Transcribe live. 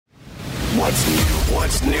What's new?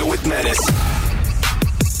 What's new with Menace?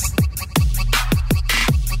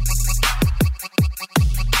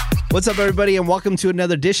 What's up, everybody, and welcome to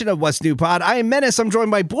another edition of What's New Pod. I am Menace. I'm joined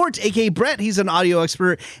by Bort, a.k.a. Brett. He's an audio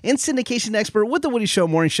expert and syndication expert with The Woody Show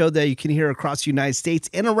morning show that you can hear across the United States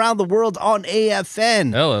and around the world on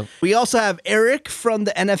AFN. Hello. We also have Eric from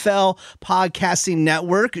the NFL Podcasting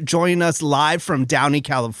Network joining us live from Downey,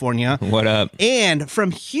 California. What up? And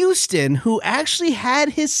from Houston, who actually had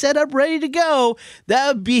his setup ready to go, that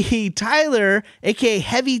would be Tyler, a.k.a.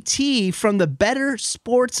 Heavy T from the Better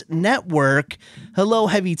Sports Network. Hello,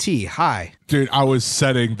 Heavy T. Hi. Dude, I was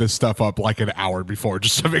setting this stuff up like an hour before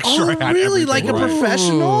just to make sure I had really? everything Like a right.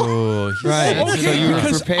 professional? Ooh, right. So you were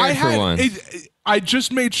because prepared for one. I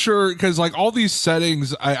just made sure, because like all these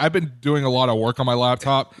settings, I've been doing a lot of work on my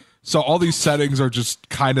laptop, so all these settings are just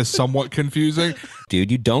kind of somewhat confusing. Dude,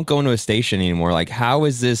 you don't go into a station anymore. Like, how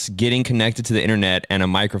is this getting connected to the internet and a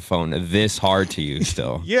microphone this hard to you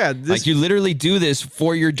still? Yeah. Like, you literally do this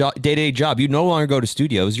for your day-to-day job. You no longer go to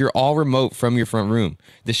studios. You're all remote from your front room.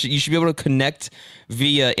 You should be able to connect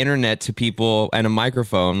via internet to people and a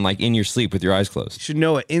microphone, like, in your sleep with your eyes closed. should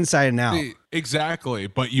know it inside and out. Exactly,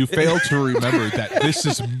 but you fail to remember that this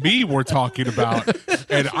is me we're talking about,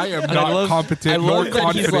 and I am not competent nor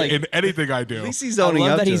confident in anything I do. At least he's I owning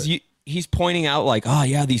love up that to it. he's pointing out like, oh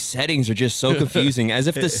yeah, these settings are just so confusing, as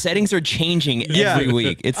if the settings are changing every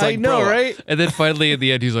week. It's like, I know, bro, right? And then finally, at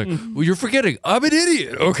the end, he's like, "Well, you're forgetting. I'm an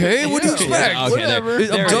idiot. Okay, what do you expect? Okay, Whatever.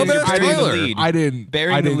 there it is. Dumbass You're burying the Tyler. lead. I didn't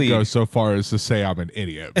Burying the lead. go so far as to say I'm an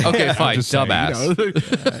idiot. Okay, I'm fine, just saying,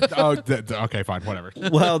 dumbass. Okay, fine, whatever.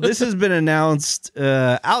 Well, this has been announced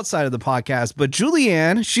outside of the podcast, but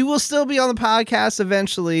Julianne, she will still be on the podcast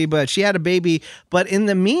eventually, but she had a baby. But in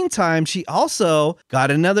the meantime, she also got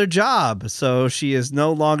another job. So she is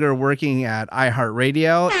no longer working at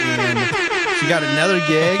iHeartRadio, and she got another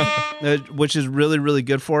gig, which is really, really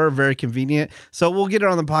good for her, very convenient. So we'll get her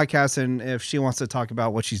on the podcast, and if she wants to talk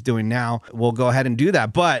about what she's doing now, we'll go ahead and do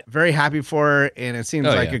that. But very happy for her, and it seems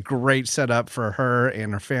like a great setup for her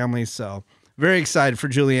and her family. So very excited for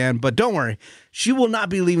Julianne, but don't worry, she will not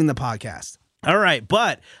be leaving the podcast. All right,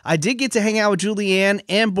 but I did get to hang out with Julianne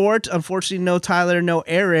and Bort. Unfortunately, no Tyler, no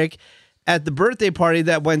Eric at the birthday party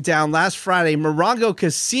that went down last Friday, Morongo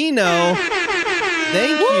Casino.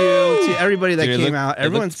 Thank you to everybody that came out.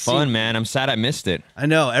 Everyone's fun, man. I'm sad I missed it. I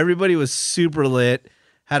know, everybody was super lit,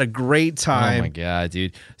 had a great time. Oh my god,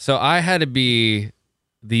 dude! So I had to be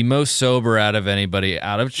the most sober out of anybody,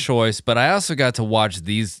 out of choice. But I also got to watch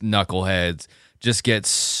these knuckleheads just get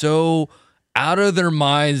so out of their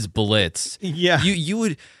minds blitzed. Yeah. You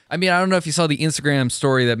would. I mean, I don't know if you saw the Instagram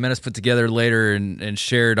story that Menace put together later and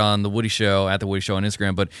shared on The Woody Show, at The Woody Show on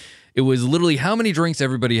Instagram, but it was literally how many drinks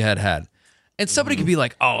everybody had. And somebody could be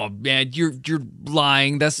like, oh, man, you're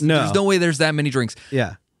lying. There's no way there's that many drinks.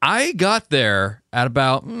 Yeah. I got there at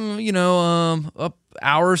about, an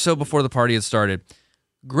hour or so before the party had started.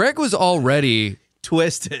 Greg was already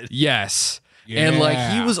Twisted. yes. Yeah. And like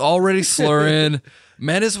he was already slurring.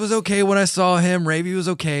 Menace was okay when I saw him. Ravy was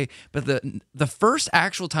okay. But the first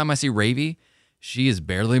actual time I see Ravy, she is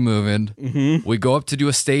barely moving. Mm-hmm. We go up to do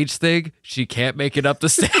a stage thing. She can't make it up the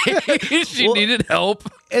stage. She needed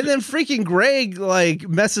help. And then freaking Greg like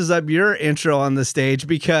messes up your intro on the stage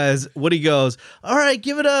because Woody goes, all right,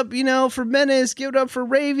 give it up, for Menace, give it up for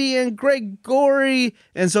Ravy and Greg Gorey.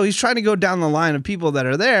 And so he's trying to go down the line of people that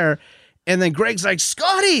are there. And then Greg's like,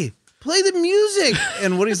 Scotty, play the music.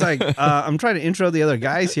 And Woody's like, I'm trying to intro the other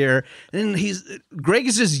guys here. And Greg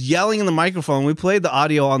is just yelling in the microphone. We played the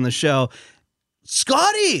audio on the show.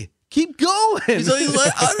 Scotty, keep going. He's like,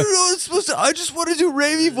 I don't know what it's supposed to. I just want to do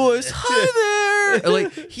Ravy voice. Hi there.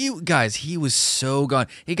 Like he was so gone.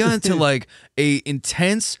 He got into like a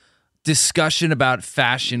intense discussion about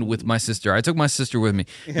fashion with my sister. I took my sister with me.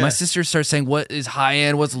 Yeah. My sister starts saying, what is high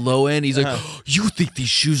end? What's low end? He's like, you think these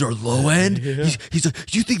shoes are low end? Yeah. He's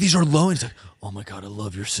like, you think these are low end? He's like, oh my God, I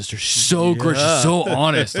love your sister. She's so gracious, so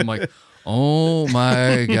honest. I'm like, oh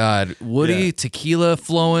my God. Woody, tequila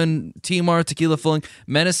flowing, T-Mar, tequila flowing.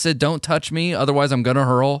 Menace said, don't touch me, otherwise I'm gonna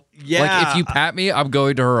hurl. Yeah. Like if you pat me, I'm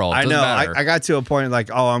going to hurl. I Doesn't know. matter. I got to a point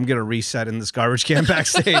like, I'm going to reset in this garbage can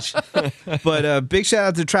backstage. But big shout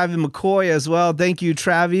out to Travis McCoy as well. Thank you,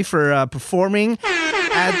 Travi, for performing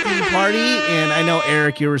at the party. And I know,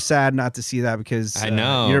 Eric, you were sad not to see that because I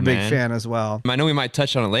know, you're a big man. fan as well. I know we might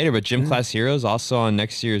touch on it later, but Gym Class Heroes also on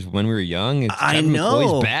next year's When We Were Young. I Travis know.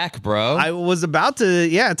 McCoy's back, bro. I was about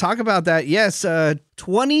to, talk about that. Yes,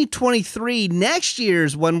 2023, next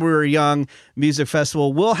year's When We Were Young Music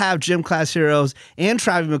Festival will have Gym Class Heroes and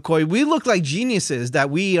Travis McCoy. We look like geniuses that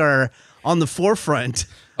we are on the forefront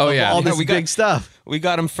Oh, yeah. all this we got- big stuff. We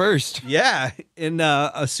got him first. Yeah, and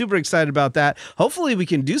super excited about that. Hopefully, we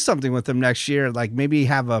can do something with them next year, like maybe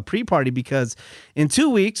have a pre-party, because in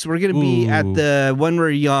 2 weeks we're going to be at the When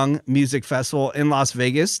We're Young Music Festival in Las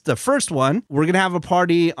Vegas, the first one. We're going to have a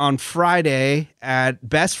party on Friday at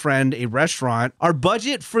Best Friend, a restaurant. Our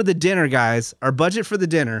budget for the dinner, guys, Oh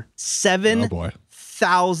boy.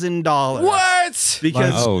 $7,000. What?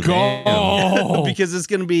 Because Oh, damn. because it's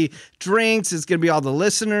going to be drinks, it's going to be all the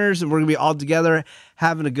listeners, and we're going to be all together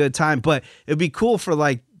having a good time. But it'd be cool for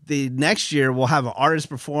like the next year, we'll have an artist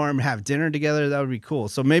perform, have dinner together. That would be cool.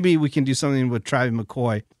 So maybe we can do something with Travis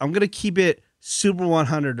McCoy. I'm going to keep it super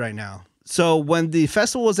 100 right now. So when the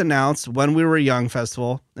festival was announced, When We Were Young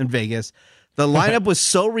Festival in Vegas, the lineup was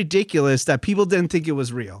so ridiculous that people didn't think it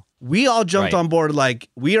was real. We all jumped Right. on board like,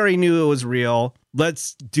 we already knew it was real.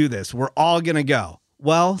 Let's do this. We're all going to go.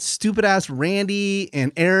 Well, stupid ass Randy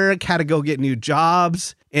and Eric had to go get new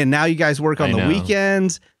jobs. And now you guys work on I the know.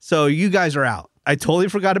 weekends. So you guys are out. I totally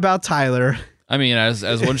forgot about Tyler. I mean, as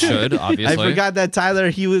one should, obviously. I forgot that Tyler,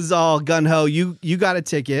 he was all gun ho. You got a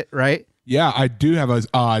ticket, right? Yeah, I do have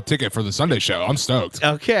a ticket for the Sunday show. I'm stoked.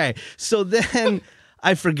 Okay. So then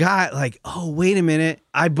I forgot, like, oh, wait a minute.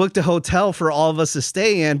 I booked a hotel for all of us to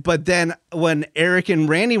stay in. But then when Eric and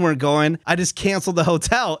Randy weren't going, I just canceled the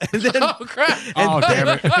hotel. And then, Oh, crap. Damn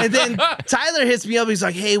it. and then Tyler hits me up. He's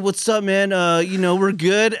like, hey, what's up, man? We're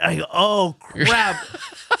good. I go, oh, crap.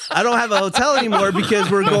 I don't have a hotel anymore because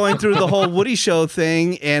we're going through the whole Woody Show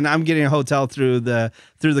thing, and I'm getting a hotel through the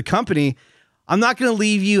company. I'm not going to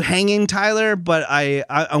leave you hanging, Tyler, but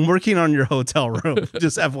I'm working on your hotel room,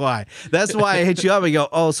 just FYI. That's why I hit you up and go,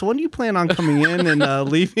 oh, so when do you plan on coming in and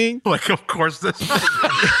leaving? Like, of course, this.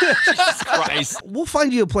 Jesus Christ. We'll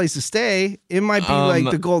find you a place to stay. It might be like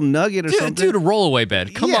the Golden Nugget or something. Dude, a rollaway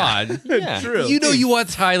bed. Come Yeah. on. Yeah. True. You know you want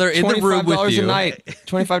Tyler in the room with $25 you. a night.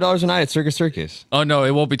 $25 a night at Circus Circus. Oh, no,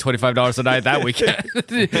 it won't be $25 a night that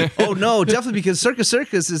weekend. Oh, no, definitely, because Circus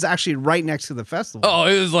Circus is actually right next to the festival. Oh,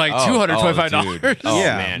 it was like $225. dude. Oh,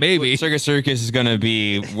 Yeah, man. maybe. Circus Circus is going to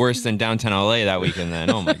be worse than downtown LA that weekend then.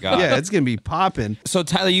 Oh, my God. Yeah, it's going to be popping. So,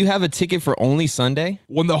 Tyler, you have a ticket for only Sunday?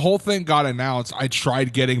 When the whole thing got announced, I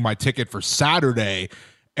tried getting my ticket for Saturday.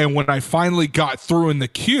 And when I finally got through in the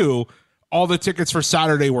queue, all the tickets for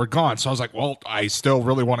Saturday were gone. So I was like, well, I still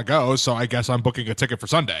really want to go. So I guess I'm booking a ticket for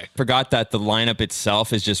Sunday. Forgot that the lineup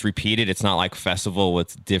itself is just repeated. It's not like festival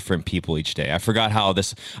with different people each day. I forgot how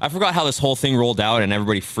this whole thing rolled out and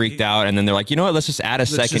everybody freaked out. And then they're like, you know what? Let's just add a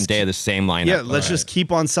second just day of the same lineup. Yeah, let's just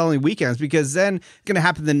keep on selling weekends, because then it's going to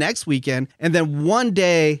happen the next weekend and then one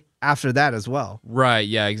day after that as well. Right,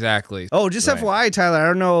 yeah, exactly. Oh, just FYI, Tyler, I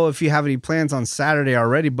don't know if you have any plans on Saturday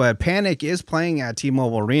already, but Panic is playing at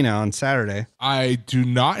T-Mobile Arena on Saturday. I do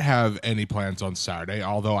not have any plans on Saturday,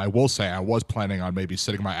 although I will say I was planning on maybe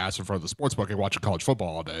sitting my ass in front of the sportsbook and watching college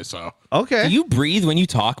football all day. So Okay. Do you breathe when you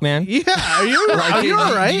talk, man? Yeah, are you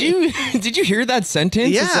all right? Did you hear that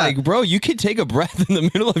sentence? It's Yeah. like, bro, you could take a breath in the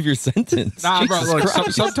middle of your sentence. nah, bro, Jesus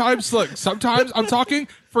look, Christ. sometimes I'm talking,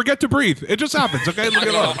 forget to breathe. It just happens. Okay, look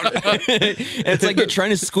it up. It's like you're trying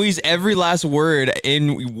to squeeze every last word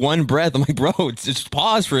in one breath. I'm like, bro, just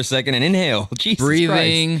pause for a second and inhale. Jesus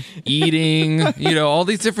Breathing, Christ. eating, all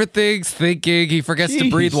these different things, thinking. He forgets to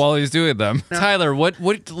breathe Jeez. while he's doing them. Tyler, what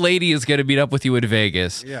lady is going to meet up with you in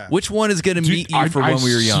Vegas? Yeah. Which one is going to meet you for when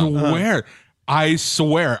we were young? I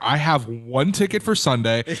swear, I have one ticket for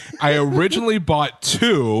Sunday. I originally bought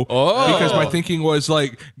two because my thinking was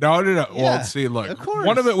like, no. Yeah, Well, see, look, of course.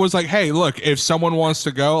 one of it was like, hey, look, if someone wants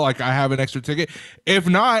to go, like I have an extra ticket. If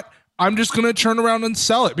not, I'm just gonna turn around and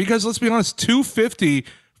sell it because let's be honest, $250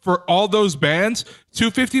 for all those bands,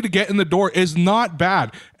 $250 to get in the door is not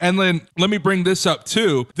bad. And then let me bring this up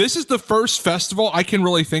too. This is the first festival I can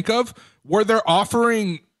really think of where they're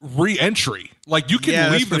offering re-entry. Like you can Yeah,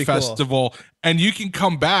 that's leave the pretty cool. festival and you can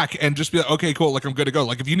come back and just be like, okay, cool. Like I'm good to go.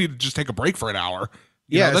 Like if you need to just take a break for an hour,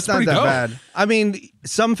 you know, It's that's not pretty that dope. bad. I mean,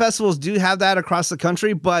 some festivals do have that across the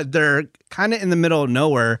country, but they're kind of in the middle of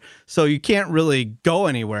nowhere, so you can't really go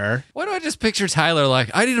anywhere. Why do I just picture Tyler like,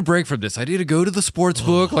 I need a break from this. I need to go to the sports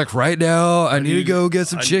book like right now. I need to go get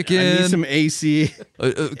some chicken, I need some AC.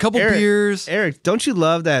 a couple Eric, beers. Eric, don't you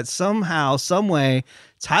love that somehow, some way,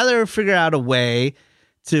 Tyler figured out a way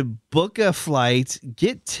to book a flight,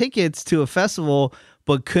 get tickets to a festival,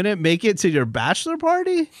 but couldn't make it to your bachelor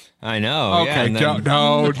party? I know. yeah, Okay, and then,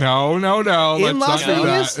 no. In Las Let's not do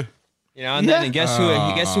Vegas? that. You know, and then and guess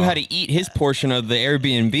who had to eat his portion of the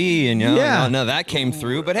Airbnb, and Yeah. none of that came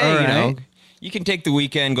through. But hey, All you know, right. You can take the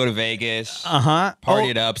weekend, go to Vegas, Uh-huh.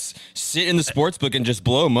 party it up, sit in the sports book and just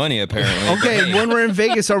blow money, apparently. Okay, when we're in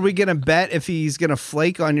Vegas, are we going to bet if he's going to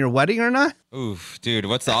flake on your wedding or not? Oof, dude,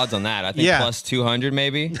 what's the odds on that? I think Yeah. plus 200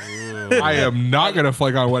 maybe. I am not going to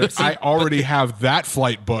flake on what I already have that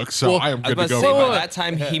flight booked, so I am I was good to about to go. say, with by that. that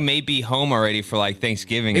time, he may be home already for like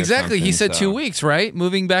Thanksgiving. Exactly. He said so. 2 weeks, right?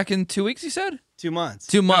 Moving back in 2 weeks, he said? 2 months.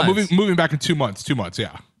 2 months. Moving back in 2 months. 2 months,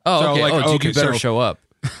 yeah. Oh, So, okay. like, Dude, you better so- show up.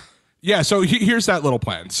 Yeah, so here's that little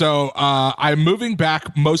plan. So I'm moving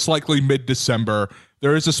back most likely mid-December.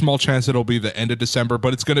 There is a small chance it'll be the end of December,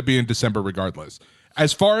 but it's going to be in December regardless.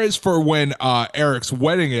 As far as for when Eric's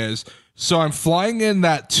wedding is, so I'm flying in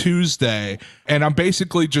that Tuesday, and I'm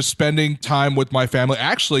basically just spending time with my family.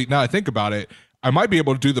 Actually, now I think about it, I might be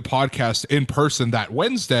able to do the podcast in person that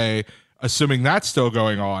Wednesday, assuming that's still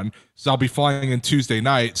going on. So I'll be flying in Tuesday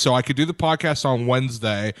night, so I could do the podcast on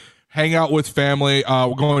Wednesday, hang out with family.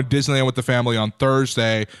 We're going to Disneyland with the family on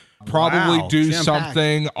Thursday. Probably Wow, do jam-packed.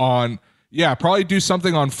 something on, probably do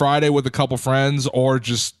something on Friday with a couple friends, or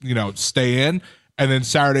just, stay in. And then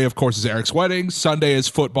Saturday, of course, is Eric's wedding. Sunday is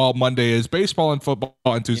football. Monday is baseball and football.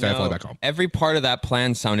 And Tuesday I fly back home. Every part of that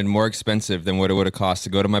plan sounded more expensive than what it would have cost to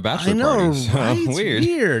go to my bachelor I know, party. So, right? It's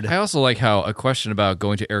weird. I also like how a question about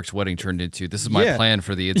going to Eric's wedding turned into, this is my Yeah. plan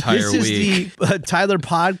for the entire This is week. the Tyler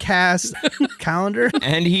podcast calendar.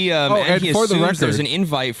 And he and he for the assumes there's record- an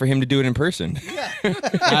invite for him to do it in person.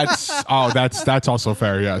 That's also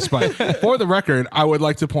fair, yes. But for the record, I would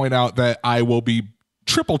like to point out that I will be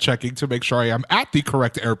triple checking to make sure I am at the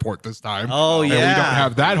correct airport this time. Oh, And we yeah. don't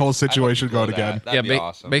have that whole situation Blow going that. again. That'd be make,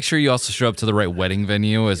 awesome. make sure you also show up to the right wedding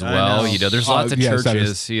venue as well. know. There's lots of yes, that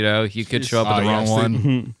churches. You could show up at the wrong yes,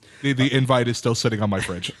 one. The invite is still sitting on my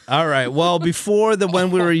fridge. All right. Well, before the When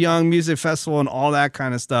We Were Young music festival and all that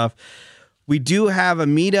kind of stuff, we do have a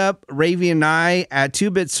meetup, Ravy and I, at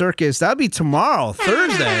 2-Bit Circus. That'll be tomorrow,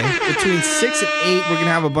 Thursday, between 6 and 8. We're going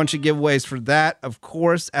to have a bunch of giveaways for that. Of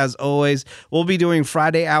course, as always, we'll be doing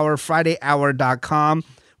Friday Hour, FridayHour.com.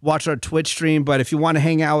 Watch our Twitch stream. But if you want to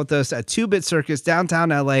hang out with us at 2-Bit Circus, downtown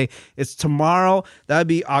LA, it's tomorrow. That'll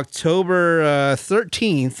be October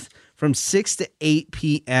 13th from 6 to 8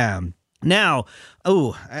 p.m. Now,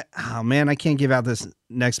 man, I can't give out this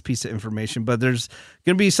next piece of information, but there's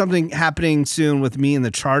going to be something happening soon with me and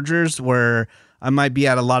the Chargers where I might be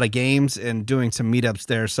at a lot of games and doing some meetups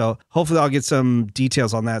there. So hopefully I'll get some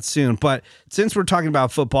details on that soon. But since we're talking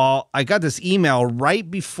about football, I got this email right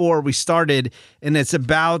before we started, and it's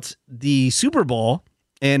about the Super Bowl.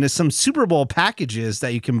 And it's some Super Bowl packages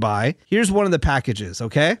that you can buy. Here's one of the packages,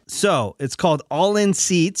 okay? So it's called All In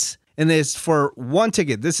Seats. And it's for one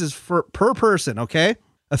ticket. This is for per person, okay?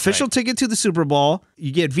 Official ticket to the Super Bowl.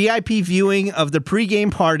 You get VIP viewing of the pregame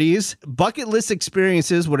parties, bucket list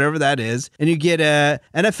experiences, whatever that is, and you get a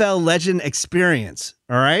NFL Legend experience,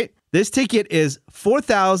 all right? This ticket is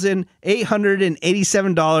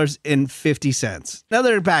 $4,887.50.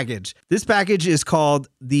 Another package. This package is called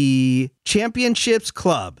the Championships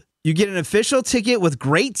Club. You get an official ticket with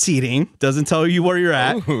great seating. Doesn't tell you where you're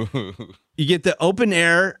at. You get the open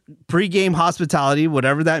air pregame hospitality,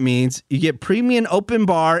 whatever that means. You get premium open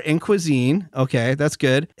bar and cuisine. Okay, that's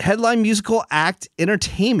good. Headline musical act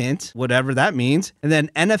entertainment, whatever that means. And then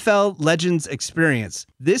NFL Legends experience.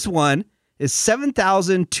 This one is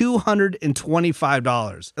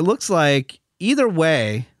 $7,225. It looks like either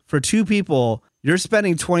way, for two people, you're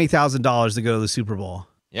spending $20,000 to go to the Super Bowl.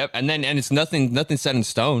 Yep, and it's nothing set in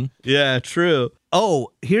stone. Yeah, true.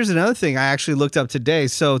 Oh, here's another thing I actually looked up today.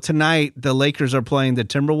 So tonight the Lakers are playing the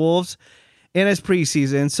Timberwolves, and it's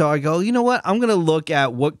preseason. So I go, you know what? I'm going to look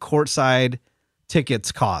at what courtside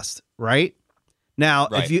tickets cost, right? Now,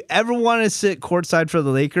 Right. if you ever want to sit courtside for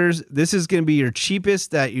the Lakers, this is going to be your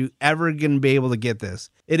cheapest that you ever going to be able to get this.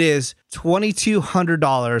 It is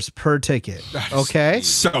 $2,200 per ticket. Okay?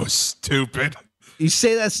 So stupid. You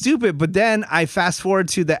say that's stupid, but then I fast forward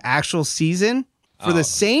to the actual season for the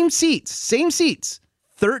same seats,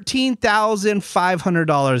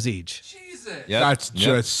 $13,500 each. Yep. That's Yep.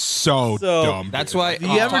 just so dumb. That's why you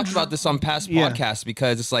I've ever talked about this on past Yeah. podcasts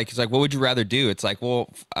because it's like what would you rather do? It's like, well,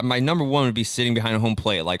 my number one would be sitting behind a home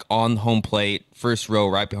plate, like on home plate, first row,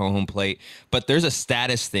 right behind home plate. But there's a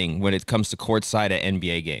status thing when it comes to courtside at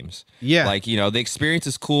NBA games. Yeah. Like, the experience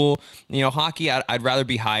is cool. Hockey, I'd rather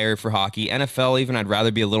be higher for hockey. NFL, even, I'd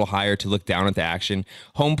rather be a little higher to look down at the action.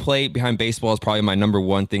 Home plate behind baseball is probably my number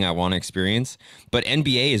one thing I want to experience. But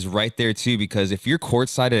NBA is right there too, because if you're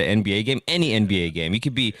courtside at an NBA game, any NBA game, you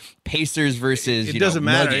could be Pacers versus It doesn't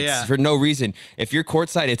matter, Nuggets yeah. for no reason. If you're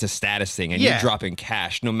courtside, it's a status thing, and Yeah. you're dropping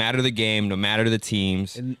cash, no matter the game, no matter the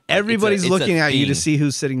teams. And everybody's looking at you to seeing- see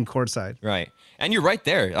who's sitting courtside. Right. And you're right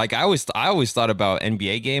there. Like I always thought about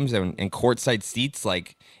NBA games and courtside seats.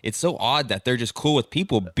 Like it's so odd that they're just cool with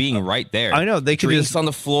people being right there. I know, they could drinks just on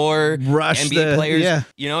the floor, rush NBA the- players. yeah.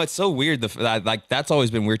 You know, it's so weird. Like that's always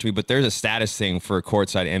been weird to me. But there's a status thing for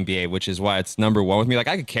courtside NBA, which is why it's number one with me. Like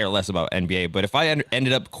I could care less about NBA, but if I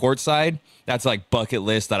ended up courtside, that's like bucket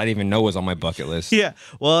list that I didn't even know was on my bucket list. Yeah.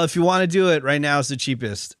 Well, if you want to do it right now, it's the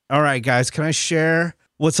cheapest. All right, guys, can I share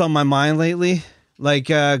what's on my mind lately?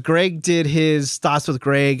 Like Greg did his thoughts with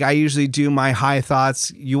Greg. I usually do my high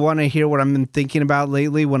thoughts. You want to hear what I've been thinking about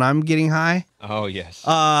lately when I'm getting high? Oh yes.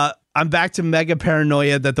 I'm back to mega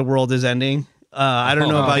paranoia that the world is ending. I don't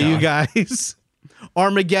know about you guys.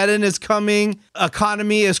 Armageddon is coming.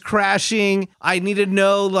 Economy is crashing. I need to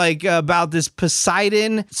know about this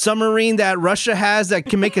Poseidon submarine that Russia has that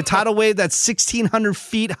can make a tidal wave that's 1,600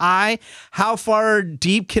 feet high. How far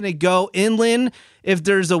deep can it go inland if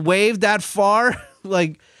there's a wave that far?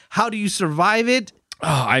 How do you survive it? Oh,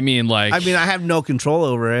 I have no control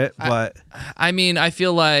over it, but I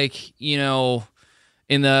feel like,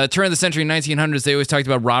 in the turn of the century, 1900s, they always talked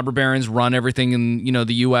about robber barons run everything in,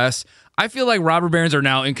 the U.S. I feel like robber barons are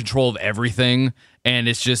now in control of everything, and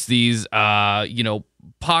it's just these,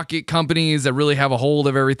 pocket companies that really have a hold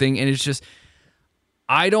of everything, and it's just,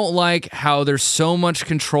 I don't like how there's so much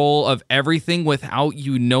control of everything without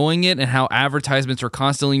you knowing it, and how advertisements are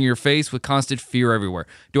constantly in your face with constant fear everywhere.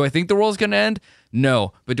 Do I think the world's going to end?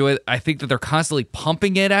 No, but I think that they're constantly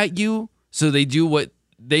pumping it at you so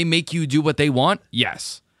they make you do what they want?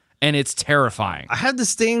 Yes. And it's terrifying. I have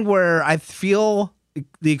this thing where I feel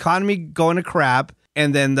the economy going to crap,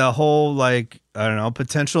 and then the whole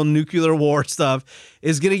potential nuclear war stuff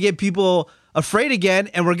is going to get people afraid again,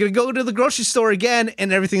 and we're going to go to the grocery store again,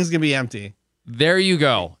 and everything's going to be empty. There you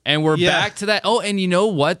go. And we're back to that. Oh, and you know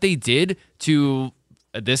what they did to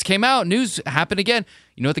this came out, news happened again.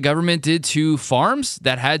 You know what the government did to farms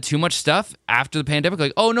that had too much stuff after the pandemic?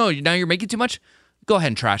 Like, oh no, now you're making too much? Go ahead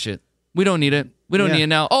and trash it. We don't need it. We don't need it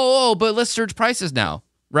now. But let's surge prices now,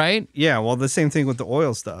 right? Yeah, well, the same thing with the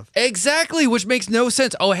oil stuff. Exactly, which makes no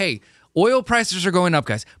sense. Oh, hey, oil prices are going up,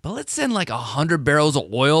 guys, but let's send 100 barrels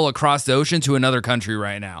of oil across the ocean to another country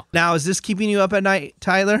right now. Now, is this keeping you up at night,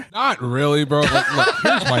 Tyler? Not really, bro. Look,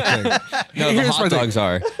 here's my thing. No, the hot dogs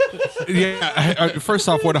are. Yeah. First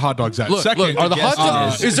off, where the hot dogs at? Second, are the hot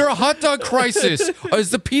dogs? Is there a hot dog crisis?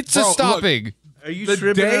 Is the pizza stopping? Are you the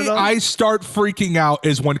tripping day at all? I start freaking out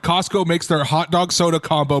is when Costco makes their hot dog soda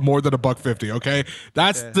combo more than $1.50. Okay,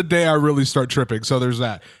 that's the day I really start tripping. So there's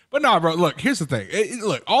that. But nah, bro. Look, here's the thing.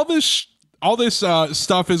 Look, all this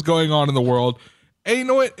stuff is going on in the world, and you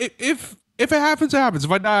know what? If it happens, it happens. If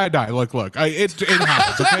I die, I die. Look, it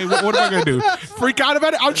happens. Okay, what am I gonna do? Freak out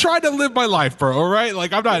about it? I'm trying to live my life, bro. All right,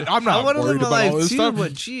 I'm not I want to live worried my about life all this too, stuff.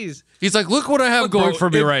 but jeez. He's like, look what I have going bro, for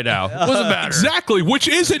me right now. Doesn't matter. Exactly, which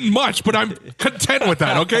isn't much, but I'm content with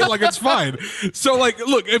that, okay? It's fine. So,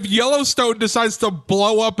 look, if Yellowstone decides to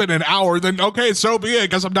blow up in an hour, then okay, so be it,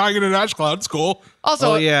 because I'm dying in an ash cloud. It's cool.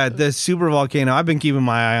 Also, the super volcano. I've been keeping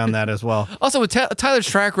my eye on that as well. Also, with Tyler's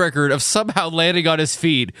track record of somehow landing on his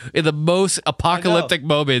feet in the most apocalyptic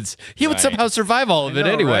moments, he would somehow survive all of it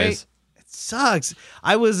know, anyways. right? It sucks.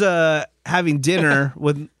 I was having dinner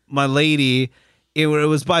with my lady. It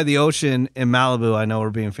was by the ocean in Malibu. I know we're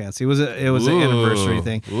being fancy. It was an anniversary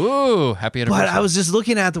thing. Ooh, happy anniversary. But I was just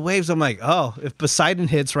looking at the waves. I'm like, oh, if Poseidon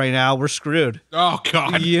hits right now, we're screwed. Oh,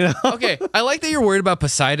 God. You know? Okay, I like that you're worried about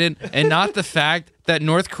Poseidon and not the fact that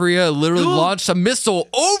North Korea literally launched a missile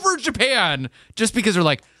over Japan just because they're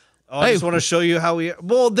like, I hey, just want to show you how they're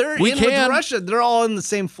we in can. with Russia. They're all in the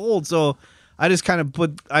same fold. So I just kind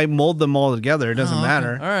of mold them all together. It doesn't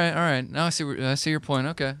matter. All right. Now I see your point.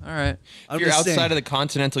 Okay, all right. If you're outside of the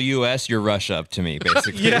continental U.S., you're Russia up to me,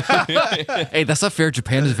 basically. Hey, that's not fair.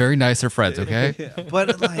 Japan is very nice. They're friends, okay?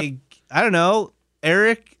 But I don't know.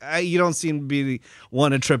 Eric, you don't seem to be the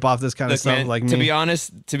one to trip off this kind of stuff man, like me. To be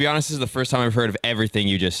honest, this is the first time I've heard of everything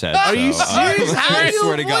you just said. Are you serious? How I do you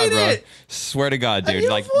swear to God, avoid bro. it? Swear to God, dude.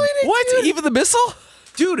 What? Even the missile?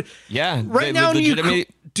 Dude, yeah. right now in Ukraine,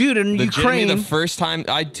 in Ukraine, the first time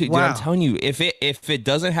dude, Wow. I'm telling you, if it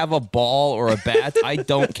doesn't have a ball or a bat, I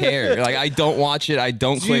don't care. I don't watch it. I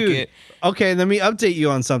don't click Dude, it. Okay, let me update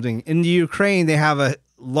you on something. In the Ukraine, they have a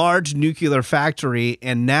large nuclear factory,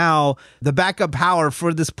 and now the backup power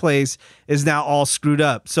for this place is now all screwed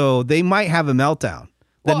up. So they might have a meltdown.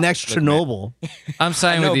 The next Chernobyl. I'm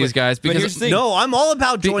siding with these guys but here's because the thing. No, I'm all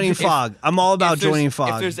about joining fog. I'm all about joining If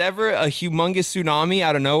fog. there's ever a humongous tsunami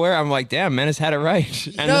out of nowhere, I'm like, damn, man, has had it right.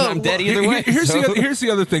 And then I'm dead either way. Here's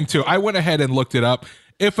the other thing too. I went ahead and looked it up.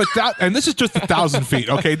 and this is just 1,000 feet,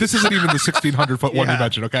 okay? This isn't even the 1,600 foot one you Yeah.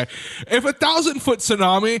 mentioned, okay? If 1,000-foot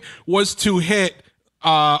tsunami was to hit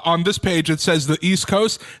on this page, it says the East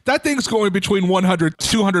Coast. That thing's going between 100,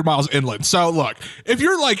 200 miles inland. So look, if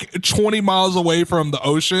you're like 20 miles away from the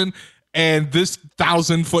ocean and this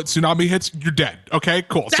 1,000-foot tsunami hits, you're dead. Okay,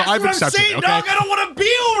 cool. So I've accepted it. Okay? dog. I don't want to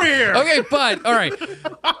be over here. Okay, but all right.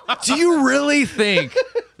 Do you really think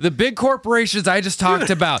the big corporations I just talked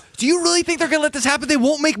about, do you really think they're going to let this happen? They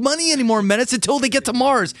won't make money anymore, Menace, until they get to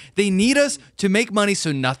Mars. They need us to make money,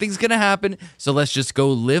 so nothing's going to happen. So let's just go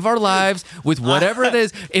live our lives with whatever it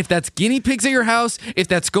is. If that's guinea pigs at your house, if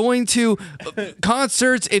that's going to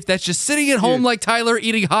concerts, if that's just sitting at home like Tyler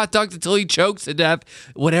eating hot dogs until he chokes to death,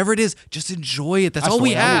 whatever it is, just enjoy it. That's all the we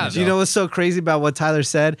way I would have. Do you know what's so crazy about what Tyler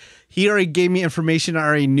said? He already gave me information I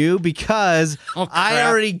already knew because Oh, I crap.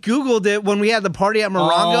 already Googled it when we had the party at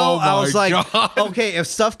Morongo. Oh, I was my like, God. okay, if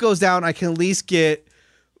stuff goes down, I can at least get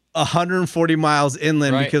 140 miles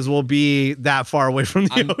inland Right. because we'll be that far away from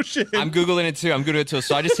the ocean. I'm Googling it too.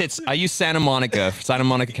 So I use Santa Monica,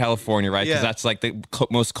 California, right? Because Yeah. that's like the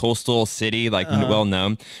most coastal city, like well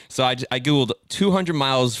known. So I Googled 200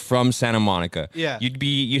 miles from Santa Monica. Yeah.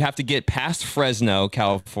 You'd have to get past Fresno,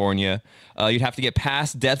 California. You'd have to get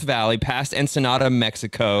past Death Valley, past Ensenada,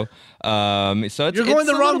 Mexico. So it's, You're going it's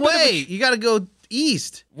the a wrong little bit of a way. You got to go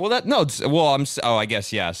east. I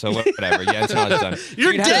guess yeah. So whatever. Yeah, it's not done. So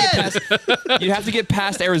You're you'd have to get past- you'd have to get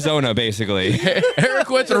past Arizona, basically. Eric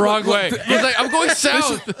went the wrong way. He's like, I'm going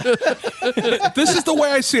south. This is the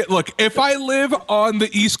way I see it. Look, if I live on the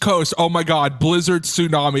East Coast, oh my God, blizzard,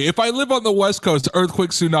 tsunami. If I live on the West Coast,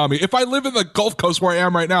 earthquake, tsunami. If I live in the Gulf Coast where I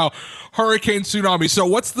am right now, hurricane, tsunami. So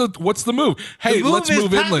what's the move? Hey, The move let's is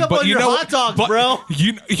move pack inland. up But on you your know, hot dogs, but bro.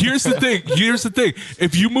 Here's the thing. Here's the thing.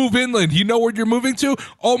 If you move inland, you know where you're moving to?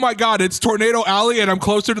 Oh my God, it's Tornado Alley, and I'm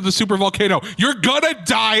closer to the super volcano. You're gonna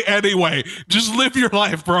die anyway. Just live your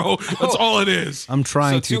life, bro. That's all it is. I'm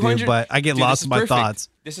trying So to, 200 dude, but I get Dude, lost this in is my perfect. thoughts.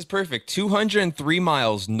 This is perfect. 203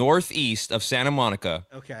 miles northeast of Santa Monica.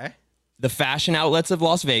 Okay. The fashion outlets of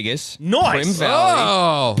Las Vegas. Nice. Prim Valley.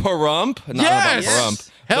 Oh. Pahrump. Not Yes. about Pahrump.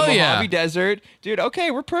 Hell the yeah. Mojave Desert. Dude,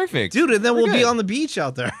 okay, we're perfect. Dude, and then We're we'll be good. on the beach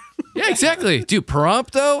out there. Yeah, exactly. Dude,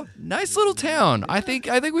 Pahrump though, nice little town. I think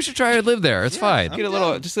we should try to live there. It's fine. Get a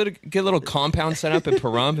little compound set up at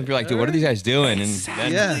Pahrump and be like, dude, what are these guys doing? And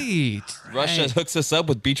then Exactly. Russia hooks us up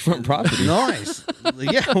with beachfront property. Nice.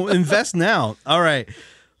 Yeah, well, invest now. All right.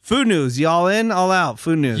 Food news. Y'all in? All out.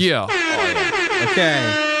 Food news. Yeah.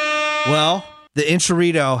 Okay. Well, the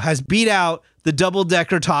Enchilito has beat out the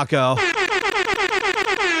double-decker taco.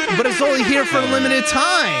 But it's only here for a limited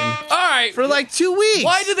time. All right. For like 2 weeks.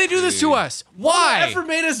 Why did they do this to us? Why? Ever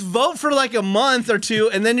made us vote for like a month or two,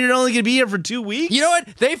 and then you're only gonna be here for 2 weeks? You know what?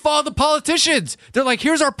 They follow the politicians. They're like,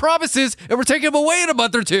 here's our promises, and we're taking them away in a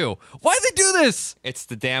month or two. Why did they do this? It's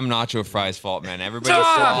the damn nacho fries fault, man. Everybody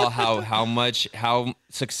Ah! saw how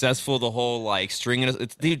successful the whole like string is.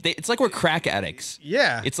 It's like we're crack addicts.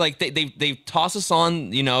 Yeah. It's like they toss us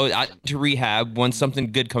on, out to rehab when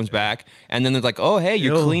something good comes back, and then they're like, oh hey,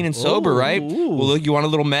 you're Yo. clean and sober, right? Ooh. Well, look, you want a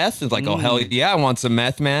little meth? It's like, oh hell yeah, I want some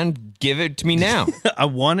meth, man. Give it to me now. I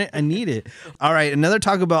want it. I need it. All right. Another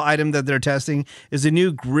Taco Bell item that they're testing is the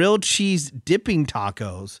new grilled cheese dipping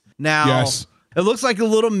tacos. Now, Yes. it looks like a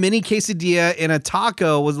little mini quesadilla in a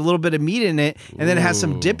taco with a little bit of meat in it, and then it has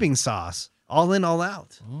some dipping sauce. All in, all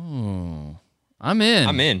out. I'm in.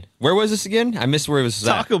 I'm in. Where was this again? I missed where it was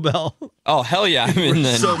at. Taco Bell. Oh hell yeah, I'm in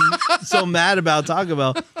then. So mad about Taco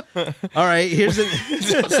Bell. All right. Here's it.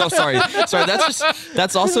 So sorry.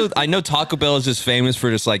 That's also, I know Taco Bell is just famous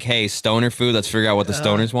for just like, hey, stoner food. Let's figure out what the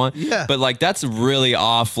stoners want. yeah. But like, that's really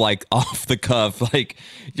off the cuff. Like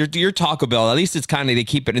your Taco Bell, at least it's kind of, they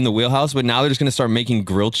keep it in the wheelhouse, but now they're just going to start making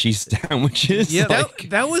grilled cheese sandwiches. Yeah,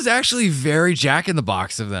 That was actually very Jack in the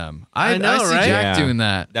Box of them. I know, see right? Jack Yeah. doing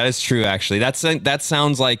that. That is true, actually. that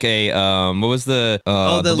sounds like a what was the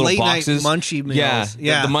the little late night boxes? munchie meals. Yeah,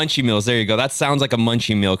 Yeah. the munchie meals. There you go. That sounds like a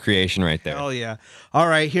munchie meal creation right there. Oh, yeah. All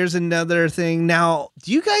right. Here's another thing. Now,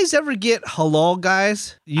 do you guys ever get halal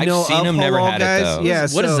guys? You I've know seen of them, never halal had it, guys? though. Yeah.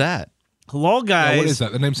 What is so that? Halal guys. What is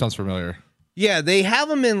that? The name sounds familiar. Yeah, they have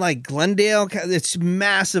them in like Glendale. It's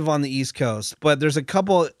massive on the East Coast, but there's a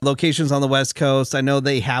couple locations on the West Coast. I know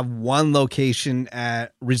they have one location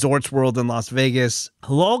at Resorts World in Las Vegas.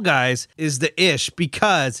 Halal guys is the ish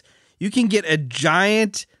because you can get a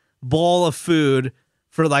giant bowl of food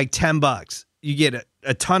for like $10. You get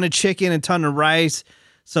a ton of chicken, a ton of rice,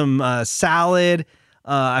 some salad.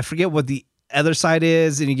 I forget what the other side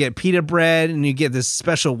is, and you get pita bread, and you get this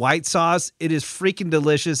special white sauce. It is freaking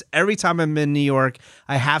delicious. Every time I'm in New York,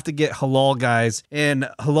 I have to get Halal Guys, and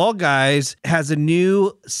Halal Guys has a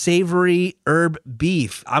new savory herb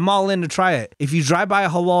beef. I'm all in to try it. If you drive by a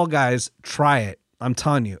Halal Guys, try it. I'm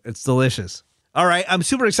telling you, it's delicious. All right, I'm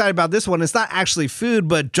super excited about this one. It's not actually food,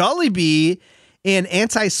 but Jollibee and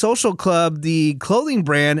Antisocial Club, the clothing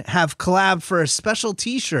brand, have collabed for a special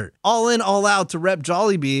t-shirt. All in, all out to rep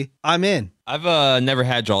Jollibee. I'm in. I've never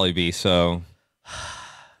had Jollibee, so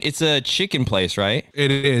it's a chicken place, right?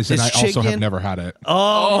 It is, and It's I also have chicken. never had it.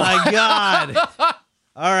 Oh my God.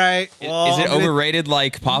 All right. Well, Is it I'm gonna- overrated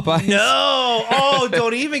like Popeyes? No. Oh,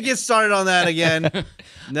 don't even get started on that again.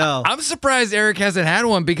 No. I'm surprised Eric hasn't had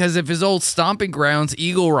one because of his old stomping grounds,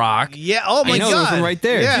 Eagle Rock. Yeah. Oh my I know, God. there's one right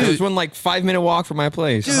there. Yeah. Dude, there's one like 5-minute walk from my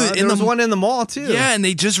place. Dude, There in was the one in the mall too. Yeah, and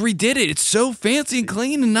they just redid it. It's so fancy and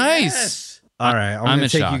clean and nice. Yes. All right. I'm I'm going in to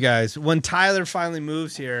take shock. you guys. When Tyler finally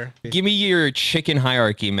moves here. Give me your chicken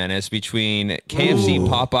hierarchy, Menace, between KFC,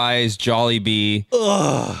 Popeyes, Jollibee.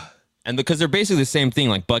 And because they're basically the same thing,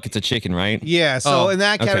 like buckets of chicken, right? Yeah. So Oh, in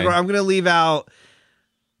that category, okay. I'm going to leave out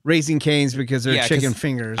Raising Cane's because they're Yeah, 'cause chicken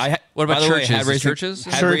fingers. What about by the way, churches? had Is Raising, churches?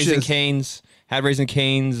 Had Churches. Raising Cane's. Had Raising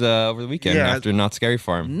Cane's over the weekend Yeah. after Not Scary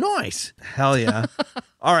Farm. Nice. Hell yeah.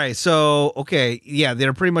 All right. So, okay. Yeah,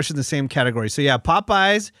 they're pretty much in the same category. So, yeah,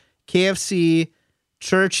 Popeyes, KFC,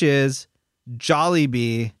 Churches,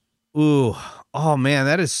 Jollibee. Ooh. Oh, man,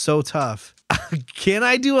 that is so tough. Can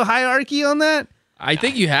I do a hierarchy on that? I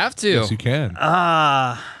think you have to. Yes, you can.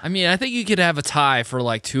 I mean, I think you could have a tie for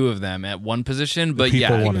like two of them at one position, but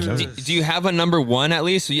People yeah. want to know. Do you have a number one at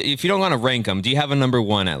least? If you don't want to rank them, do you have a number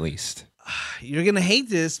one at least? You're going to hate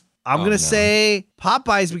this. I'm Oh, going no. to say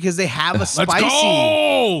Popeyes because they have a Let's spicy.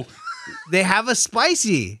 go! They have a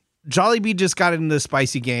spicy. Jollibee just got into the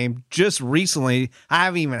spicy game just recently. I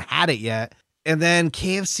haven't even had it yet. And then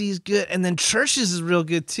KFC is good. And then Church's is real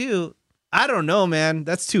good too. I don't know, man.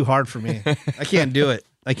 That's too hard for me. I can't do it.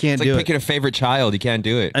 I can't It's do like it. picking a favorite child. You can't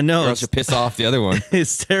do it. I know, Or else it's- you piss off the other one.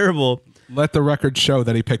 It's terrible. Let the record show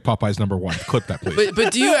that he picked Popeyes number one. Clip that, please.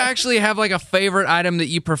 But do you actually have like a favorite item that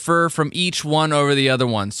you prefer from each one over the other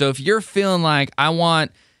one? So if you're feeling like I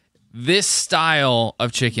want this style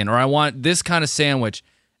of chicken or I want this kind of sandwich,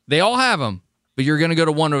 they all have them, but you're going to go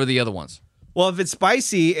to one over the other ones. Well, if it's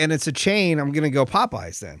spicy and it's a chain, I'm going to go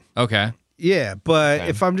Popeyes then. Okay. Yeah. But Okay.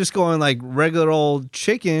 if I'm just going like regular old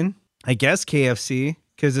chicken, I guess KFC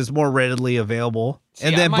because it's more readily available.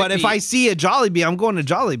 And I then, might but if be- I see a Jollibee, I'm going to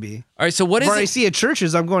Jollibee. All right. So what is Or I it? see a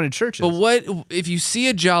Church's, I'm going to Church's. But what if you see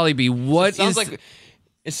a Jollibee? What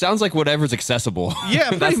It sounds like whatever's accessible.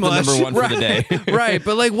 Yeah, That's pretty the much. number one for the day. right?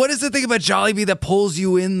 But like, what is the thing about Jollibee that pulls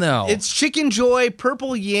you in though? It's Chicken Joy,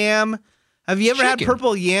 purple yam. Have you ever had Chicken.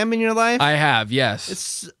 purple yam in your life? I have, yes.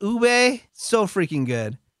 It's ube. So freaking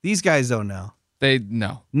good. These guys don't know. They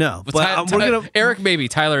no. No, But but we're gonna Eric, maybe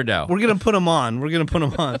Tyler, no. we're gonna put them on. We're gonna put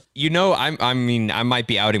them on. You know, I mean, I might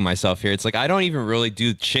be outing myself here. It's like I don't even really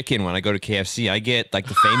do chicken when I go to KFC. I get like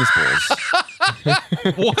the famous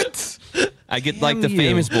bowls. What? I get like the Damn you.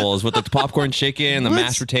 famous bowls with the popcorn chicken, the What's-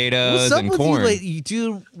 mashed potatoes, What's up and with corn. you? Like, you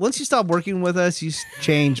do once you stop working with us, you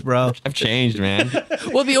change, bro. I've changed, man.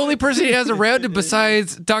 Well, the only person he has around him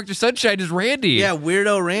besides Dr. Sunshine is Randy. Yeah,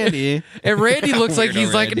 weirdo Randy. And Randy looks like Weirdo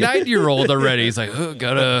he's like a Randy. 9-year-old already. He's like, oh,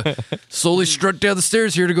 gotta slowly strut down the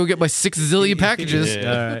stairs here to go get my 6 zillion packages. All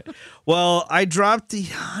right. Well, I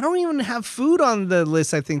don't even have food on the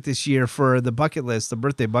list, I think, this year for the bucket list, the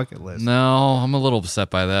birthday bucket list. No, I'm a little upset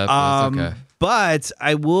by that, but it's okay. But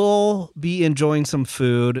I will be enjoying some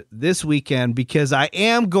food this weekend because I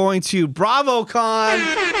am going to BravoCon.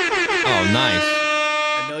 Oh, nice.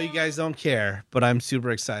 I know you guys don't care, but I'm super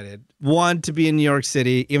excited. One, to be in New York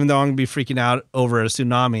City, even though I'm going to be freaking out over a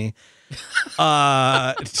tsunami.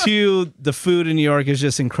 Two, the food in New York is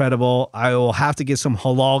just incredible. I will have to get some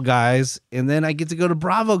halal guys. And then I get to go to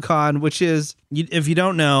BravoCon, which is, if you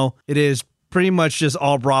don't know, it is pretty much just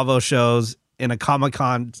all Bravo shows in a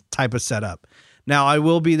Comic-Con type of setup. Now, I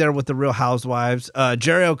will be there with the Real Housewives.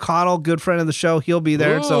 Jerry O'Connell, good friend of the show, he'll be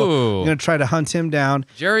there. So Ooh. I'm going to try to hunt him down.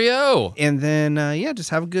 Jerry O. And then, just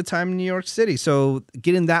have a good time in New York City. So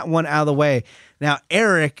getting that one out of the way. Now,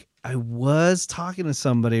 Eric, I was talking to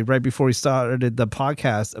somebody right before we started the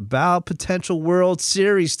podcast about potential World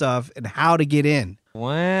Series stuff and how to get in.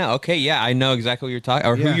 Wow. Okay. Yeah, I know exactly what you're talking,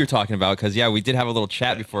 or Yeah. who you're talking about. Because we did have a little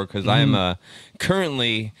chat before. Because I am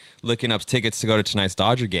currently looking up tickets to go to tonight's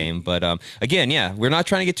Dodger game. But again, yeah, we're not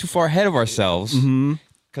trying to get too far ahead of ourselves.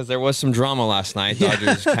 because there was some drama last night.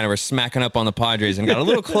 Dodgers kind of were smacking up on the Padres and got a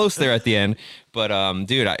little close there at the end. But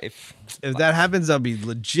dude, If that happens, I'll be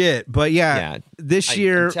legit. But this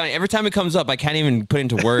year, I'm telling you, every time it comes up, I can't even put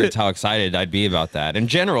into words how excited I'd be about that. In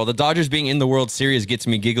general, the Dodgers being in the World Series gets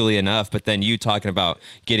me giggly enough, but then you talking about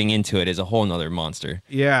getting into it is a whole nother monster.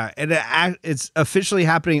 yeah, and it's officially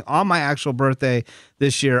happening on my actual birthday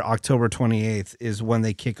this year. October 28th is when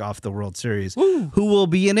they kick off the World Series. Woo. Who will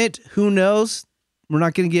be in it? Who knows? We're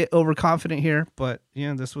not going to get overconfident here, but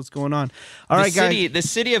that's what's going on. All right, guys. The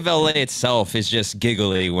city of LA itself is just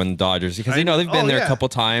giggly when Dodgers, because they've been there a couple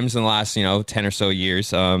times in the last 10 or so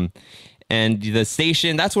years. And the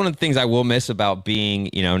station, that's one of the things I will miss about being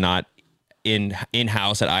not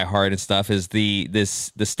in-house at iHeart and stuff, is the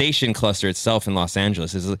station cluster itself in Los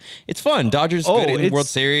Angeles. It's fun. Dodgers good in the World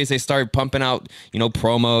Series. They start pumping out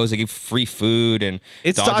promos. They give free food, and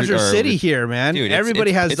it's Dodger City here, man. Dude,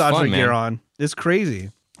 everybody has Dodger gear on. It's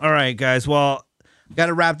crazy. All right, guys. Well, got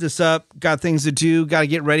to wrap this up. Got things to do. Got to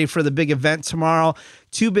get ready for the big event tomorrow.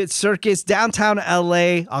 2-Bit Circus, downtown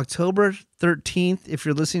LA, October 13th. If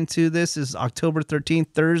you're listening to this is October 13th,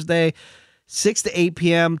 Thursday, 6 to 8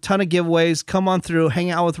 p.m. Ton of giveaways. Come on through.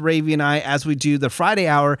 Hang out with Ravy and I as we do the Friday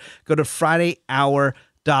Hour. Go to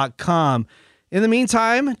FridayHour.com. In the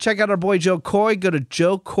meantime, check out our boy Joe Coy. Go to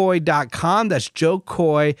JoeCoy.com. That's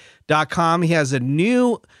JoeCoy.com. He has a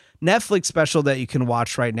new Netflix special that you can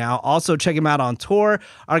watch right now. Also, check him out on tour.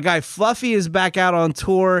 Our guy Fluffy is back out on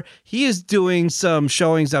tour. He is doing some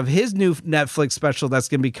showings of his new Netflix special that's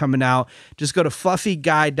going to be coming out. Just go to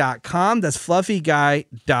fluffyguy.com. That's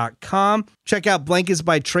fluffyguy.com. Check out Blankets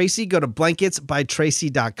by Tracy. Go to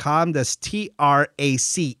blanketsbytracy.com. That's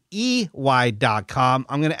TRACEY.com.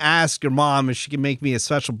 I'm going to ask your mom if she can make me a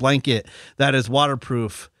special blanket that is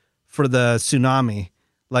waterproof for the tsunami.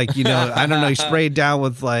 Like, I don't know, you spray it down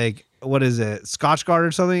with what is it, Scotch Guard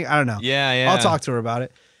or something? I don't know. Yeah. I'll talk to her about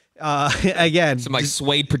it. Again. Some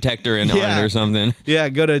suede protector on it or something. Yeah,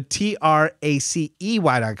 go to TRACEY.com.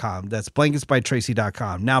 That's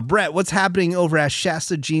blanketsbytracy.com. Now, Brett, what's happening over at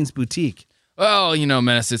Shasta Jeans Boutique? Well,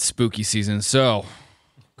 Menace, it's spooky season, so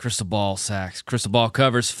crystal ball sacks, crystal ball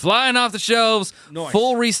covers flying off the shelves, nice.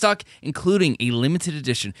 Full restock, including a limited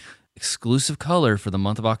edition exclusive color for the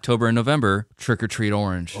month of October and November, Trick or Treat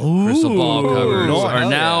Orange. Ooh, crystal ball covers are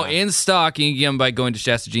now in stock. You can get them by going to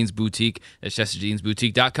Shasta Jeans Boutique at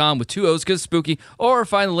shastajeansboutique.com with 2 O's because spooky, or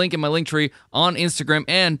find the link in my link tree on Instagram.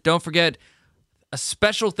 And don't forget, a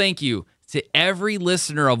special thank you to every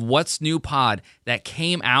listener of What's New Pod that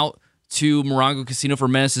came out to Morongo Casino for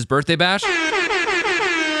Menace's birthday bash.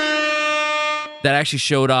 That actually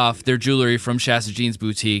showed off their jewelry from Shasta Jeans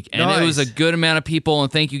Boutique. And It was a good amount of people,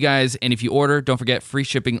 and thank you guys. And if you order, don't forget free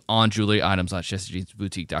shipping on jewelry items on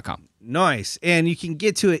shastajeansboutique.com. Nice. And you can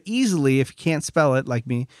get to it easily if you can't spell it like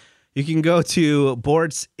me. You can go to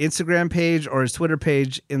Bort's Instagram page or his Twitter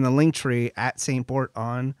page in the link tree at St. Bort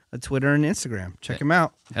on Twitter and Instagram. Check him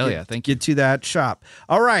out. Hell yeah. Thank you. Get to that shop.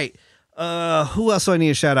 All right. Who else do I need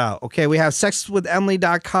to shout out? Okay, we have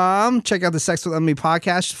sexwithemily.com. Check out the Sex with Emily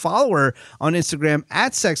podcast. Follow her on Instagram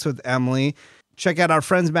at Sex with Emily. Check out our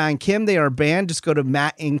friends Matt and Kim. They are a band. Just go to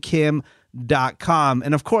mattandkim.com.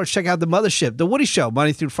 And of course, check out the Mothership, The Woody Show,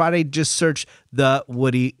 Monday through Friday. Just search The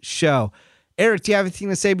Woody Show. Eric, do you have anything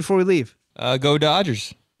to say before we leave? Go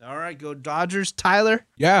Dodgers. All right, go Dodgers. Tyler?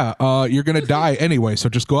 Yeah, you're going to die anyway, so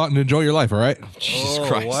just go out and enjoy your life, all right? Jesus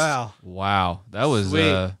Christ. Wow. That was...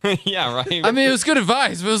 yeah, right. I mean, it was good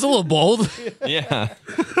advice, but it was a little bold. Yeah.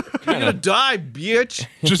 You're going to die, bitch.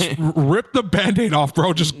 Just rip the Band-Aid off,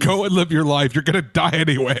 bro. Just go and live your life. You're going to die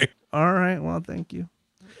anyway. All right, well, thank you.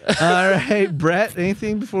 All right, Brett,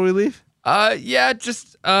 anything before we leave?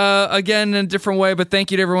 Just again in a different way, but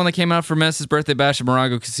thank you to everyone that came out for Menace's birthday bash at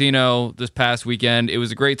Morongo Casino this past weekend. It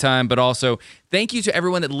was a great time, but also thank you to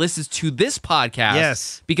everyone that listens to this podcast.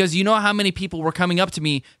 Yes. Because you know how many people were coming up to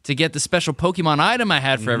me to get the special Pokemon item I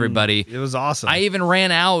had for everybody. It was awesome. I even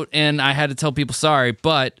ran out and I had to tell people sorry,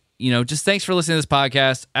 but just thanks for listening to this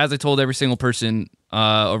podcast. As I told every single person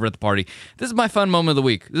over at the party, this is my fun moment of the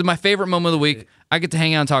week. This is my favorite moment of the week. I get to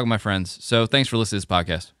hang out and talk with my friends. So thanks for listening to this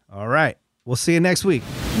podcast. All right. We'll see you next week.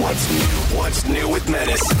 What's new with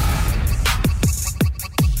Menace?